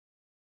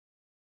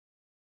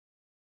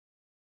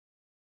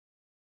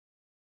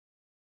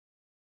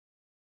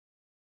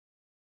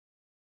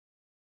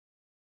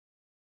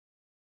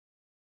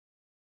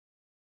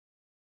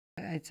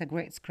It's a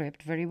great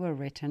script, very well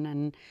written,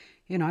 and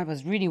you know, I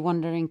was really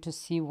wondering to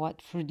see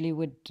what Fridley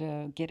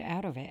would get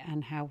out of it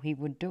and how he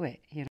would do it.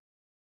 You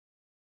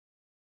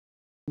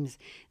know,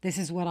 this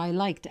is what I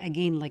liked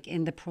again, like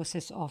in the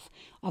process of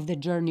the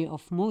journey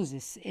of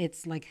Moses.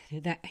 It's like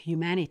that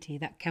humanity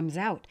that comes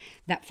out.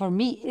 That for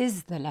me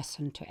is the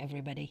lesson to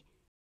everybody.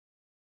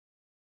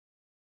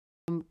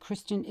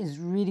 Christian is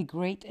really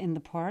great in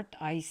the part.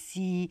 I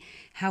see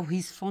how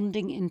he's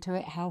funding into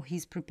it, how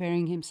he's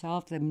preparing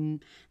himself.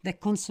 The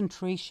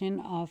concentration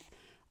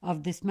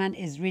of this man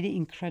is really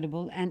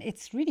incredible, and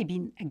it's really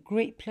been a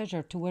great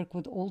pleasure to work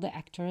with all the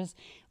actors,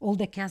 all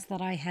the cast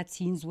that I had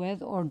scenes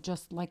with, or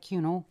just like, you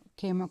know,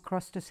 came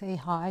across to say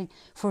hi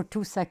for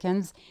 2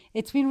 seconds.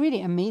 It's been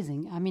really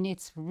amazing. I mean,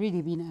 it's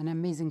really been an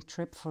amazing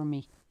trip for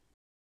me.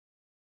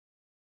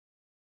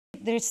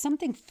 There's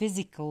something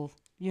physical,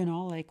 you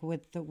know, like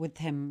with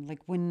him, like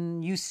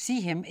when you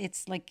see him,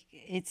 it's like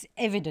it's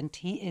evident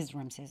he is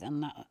Ramses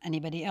and not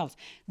anybody else,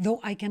 though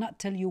I cannot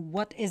tell you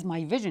what is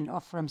my vision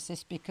of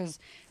Ramses because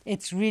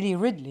it's really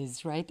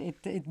Ridley's, right?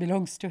 It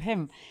belongs to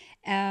him.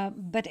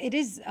 But it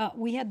is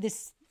we had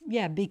this,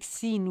 yeah, big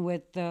scene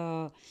with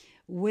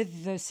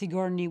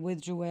Sigourney,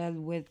 with Joel,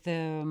 with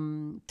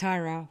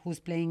Tara, who's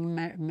playing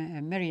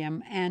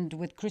Miriam, and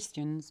with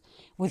Christian,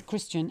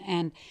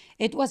 and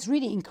it was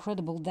really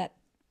incredible that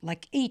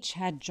like each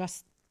had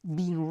just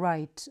been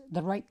right,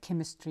 the right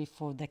chemistry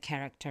for the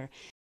character.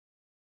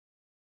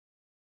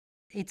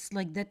 It's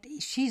like that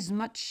she's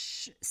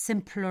much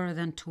simpler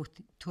than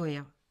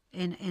Toya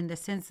in the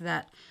sense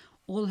that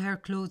all her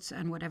clothes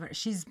and whatever,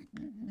 she's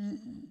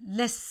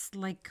less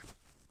like,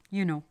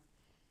 you know,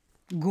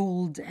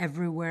 gold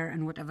everywhere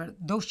and whatever,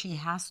 though she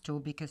has to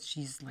because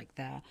she's like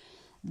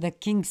the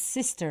king's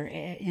sister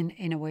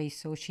in a way,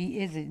 so she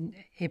is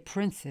a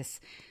princess,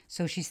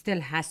 so she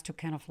still has to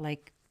kind of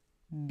like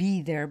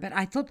be there. But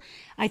I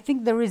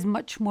think there is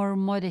much more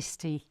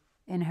modesty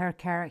in her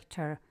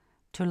character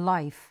to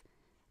life,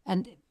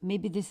 and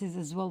maybe this is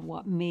as well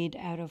what made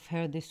out of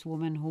her this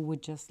woman who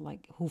would just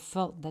like, who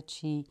felt that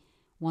she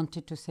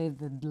wanted to save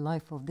the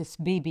life of this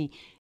baby.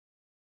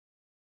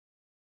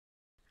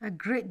 A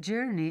great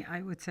journey,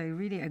 I would say,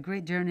 really a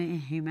great journey in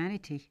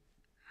humanity.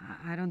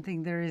 I don't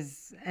think there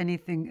is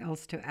anything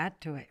else to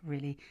add to it,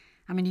 really.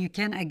 I mean, you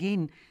can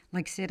again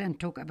like sit and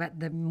talk about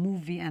the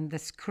movie and the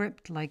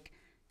script like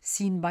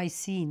scene by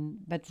scene,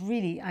 but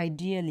really,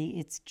 ideally,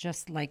 it's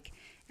just like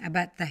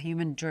about the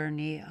human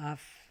journey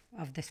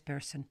of this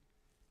person.